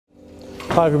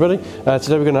Hi everybody,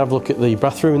 today we're going to have a look at the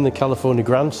bathroom in the California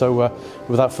Grand, so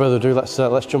without further ado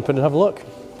let's jump in and have a look.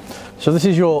 So this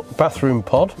is your bathroom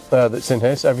pod that's in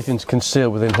here, so everything's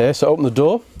concealed within here. So open the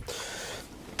door,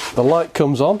 the light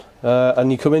comes on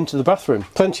and you come into the bathroom.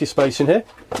 Plenty of space in here,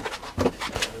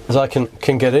 as I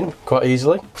can get in quite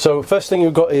easily. So first thing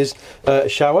you've got is a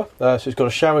shower, so it's got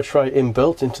a shower tray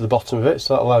inbuilt into the bottom of it,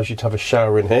 so that allows you to have a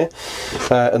shower in here.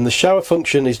 And the shower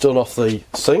function is done off the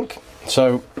sink.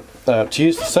 So to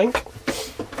use the sink,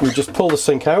 you just pull the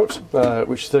sink out,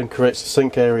 which then creates a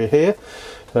sink area here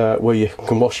where you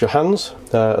can wash your hands,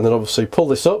 and then obviously pull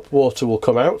this up, water will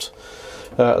come out,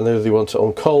 and then if you want it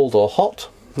on cold or hot,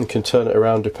 you can turn it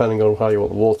around depending on how you want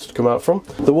the water to come out from.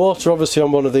 The water obviously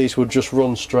on one of these would just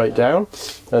run straight down,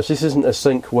 so this isn't a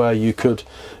sink where you could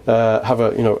have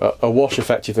a wash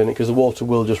effective in it, because the water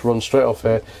will just run straight off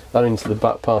here and into the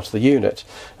back part of the unit.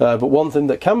 But one thing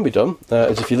that can be done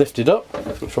is if you lift it up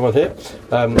from on here,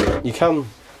 you can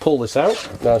pull this out.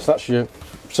 So that's your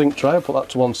sink tray. I'll put that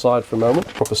to one side for a moment.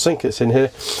 Proper sink that's in here,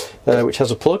 which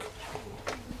has a plug.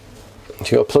 You've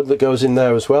got a plug that goes in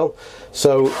there as well.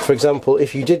 So for example,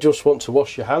 if you did just want to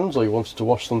wash your hands, or you wanted to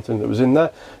wash something that was in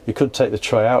there, you could take the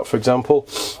tray out, for example,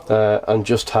 and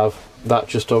just have that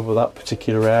just over that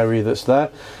particular area that's there.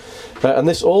 And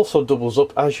this also doubles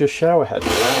up as your shower head.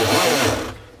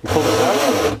 You pull it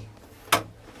out,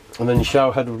 and then your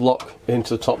shower head would lock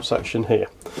into the top section here.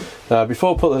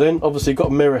 Before I put that in, obviously you've got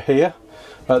a mirror here.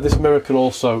 This mirror can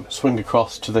also swing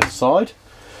across to this side.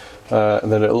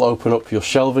 And then it'll open up your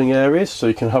shelving areas, so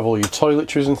you can have all your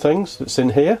toiletries and things that's in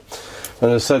here.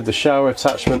 And as I said, the shower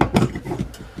attachment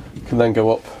can then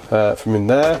go up from in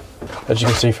there. As you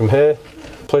can see from here,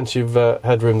 plenty of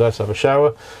headroom there to have a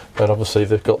shower. And obviously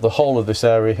they've got the whole of this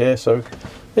area here, so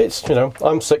it's,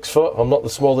 I'm 6 foot, I'm not the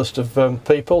smallest of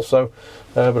people, so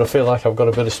but I feel like I've got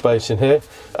a bit of space in here.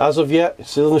 As of yet,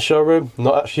 it's still in the showroom,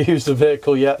 not actually used the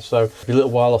vehicle yet, so it'll be a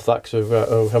little while off that because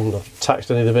we haven't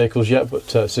taxed any of the vehicles yet,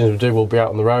 but as soon as we do, we'll be out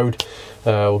on the road.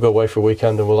 We'll go away for a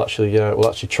weekend and we'll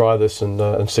actually try this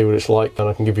and see what it's like, and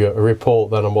I can give you a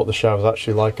report then on what the shower's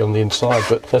actually like on the inside.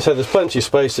 But as I said, there's plenty of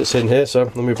space that's in here,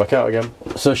 so I'll move back out again.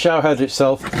 So shower head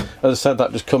itself, as I said,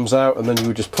 that just comes out and then you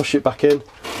would just push it back in.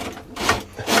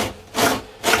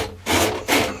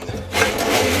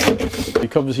 You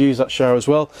can obviously use that shower as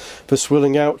well for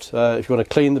swilling out. If you want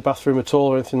to clean the bathroom at all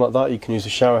or anything like that, you can use the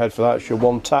shower head for that. It's your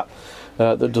one tap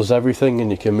that does everything,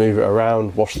 and you can move it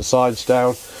around, wash the sides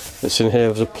down. It's in here.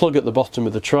 There's a plug at the bottom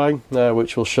of the tray,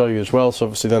 which we'll show you as well, so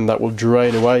obviously then that will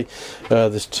drain away.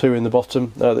 There's two in the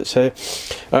bottom that's here.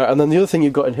 And then the other thing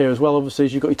you've got in here as well, obviously,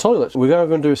 is you've got your toilet. We're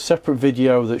going to do a separate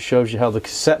video that shows you how the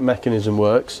cassette mechanism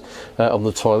works on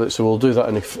the toilet, so we'll do that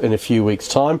in a few weeks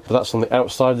time. But that's on the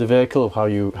outside of the vehicle, of how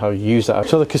you use that.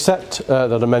 So the cassette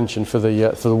that I mentioned for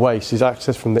the waste is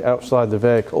accessed from the outside of the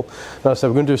vehicle. Now, so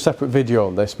we're going to do a separate video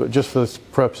on this, but just for the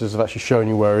purposes of actually showing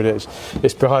you where it is,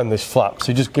 it's behind this flap.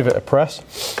 So you just give it a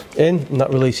press in, and that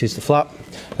releases the flap.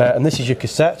 And this is your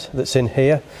cassette that's in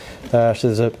here. So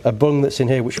there's a bung that's in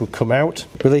here which will come out.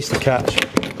 Release the catch,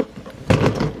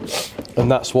 and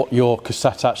that's what your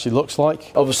cassette actually looks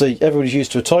like. Obviously, everybody's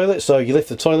used to a toilet, so you lift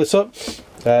the toilet up.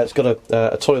 It's got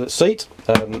a toilet seat,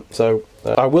 so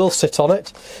I will sit on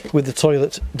it with the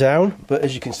toilet down. But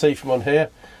as you can see from on here,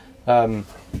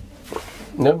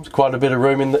 there's quite a bit of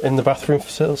room in the bathroom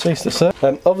facilities that's there.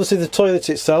 Obviously the toilet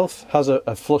itself has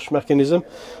a flush mechanism,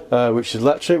 which is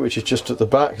electric, which is just at the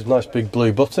back. There's a nice big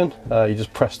blue button. You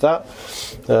just press that.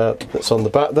 That's on the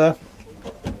back there,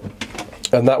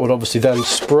 and that would obviously then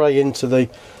spray into the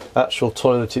actual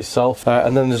toilet itself.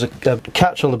 And then there's a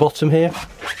catch on the bottom here,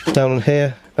 down on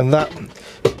here, and that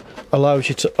allows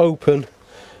you to open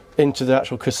into the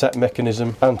actual cassette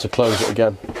mechanism and to close it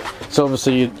again. So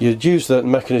obviously you'd use the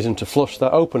mechanism to flush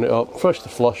that, open it up, push the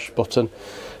flush button,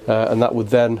 and that would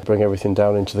then bring everything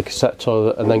down into the cassette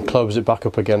toilet and then close it back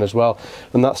up again as well.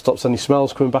 And that stops any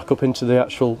smells coming back up into the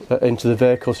actual into the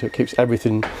vehicle, so it keeps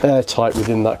everything airtight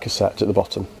within that cassette at the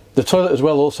bottom. The toilet as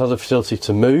well also has a facility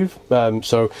to move,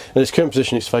 so in its current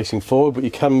position it's facing forward, but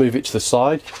you can move it to the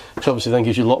side, which obviously then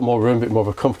gives you a lot more room, a bit more of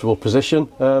a comfortable position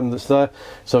that's there,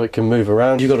 so it can move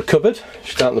around. You've got a cupboard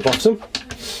just down at the bottom.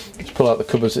 Let's pull out the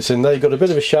cupboards that's in there. You've got a bit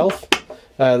of a shelf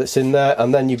that's in there,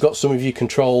 and then you've got some of your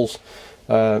controls,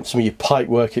 some of your pipe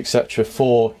work, etc.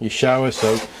 for your shower.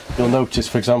 So you'll notice,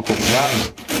 for example,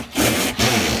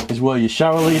 that is where your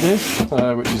shower lead is,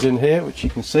 which is in here, which you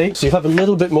can see. So you have a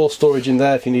little bit more storage in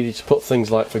there if you needed to put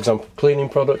things like, for example, cleaning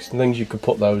products and things. You could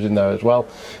put those in there as well.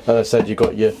 And I said you've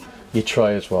got your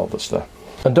tray as well that's there.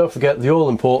 And don't forget the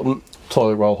all-important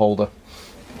toilet roll holder.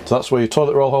 So that's where your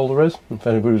toilet roll holder is, if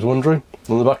anybody was wondering,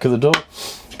 on the back of the door.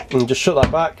 and just shut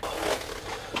that back.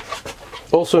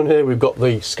 Also in here we've got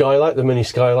the skylight, the mini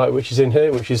skylight, which is in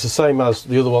here, which is the same as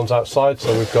the other ones outside.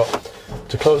 So we've got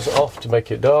to close it off to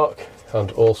make it dark,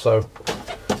 and also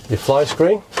your fly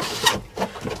screen.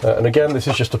 And again, this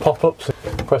is just a pop-up, so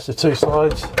press the two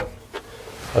sides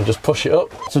and just push it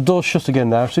up. So the door's shut again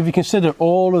now. So if you consider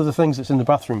all of the things that's in the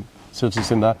bathroom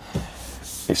facilities in there,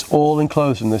 it's all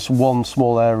enclosed in this one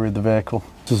small area of the vehicle.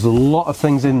 There's a lot of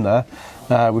things in there,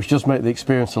 which does make the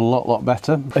experience a lot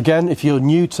better. Again, if you're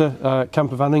new to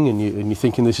camper vanning and you're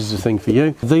thinking this is the thing for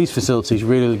you, these facilities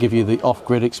really give you the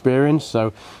off-grid experience.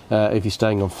 So if you're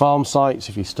staying on farm sites,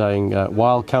 if you're staying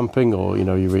wild camping, or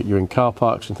you're in car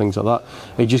parks and things like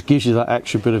that, it just gives you that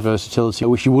extra bit of versatility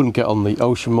which you wouldn't get on the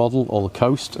ocean model or the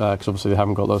coast, because obviously they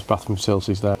haven't got those bathroom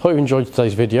facilities there. Hope you enjoyed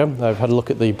today's video. I've had a look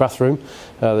at the bathroom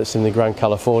that's in the Grand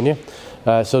California.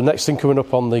 So next thing coming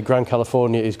up on the Grand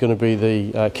California is going to be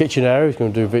the kitchen area. We're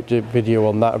going to do a video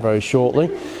on that very shortly.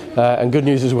 And good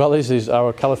news as well is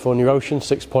our California Ocean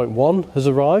 6.1 has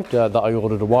arrived, that I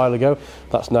ordered a while ago.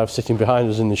 That's now sitting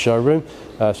behind us in the showroom.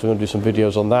 So we're going to do some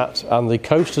videos on that. And the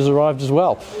Coast has arrived as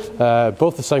well.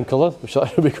 Both the same colour, which will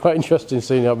be quite interesting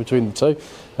seeing out between the two.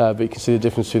 But you can see the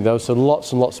difference between those. So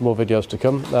lots and lots more videos to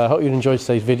come. I hope you enjoyed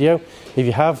today's video. If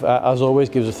you have, as always,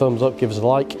 give us a thumbs up, give us a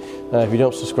like. If you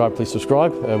don't subscribe, please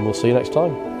subscribe, and we'll see you next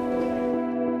time.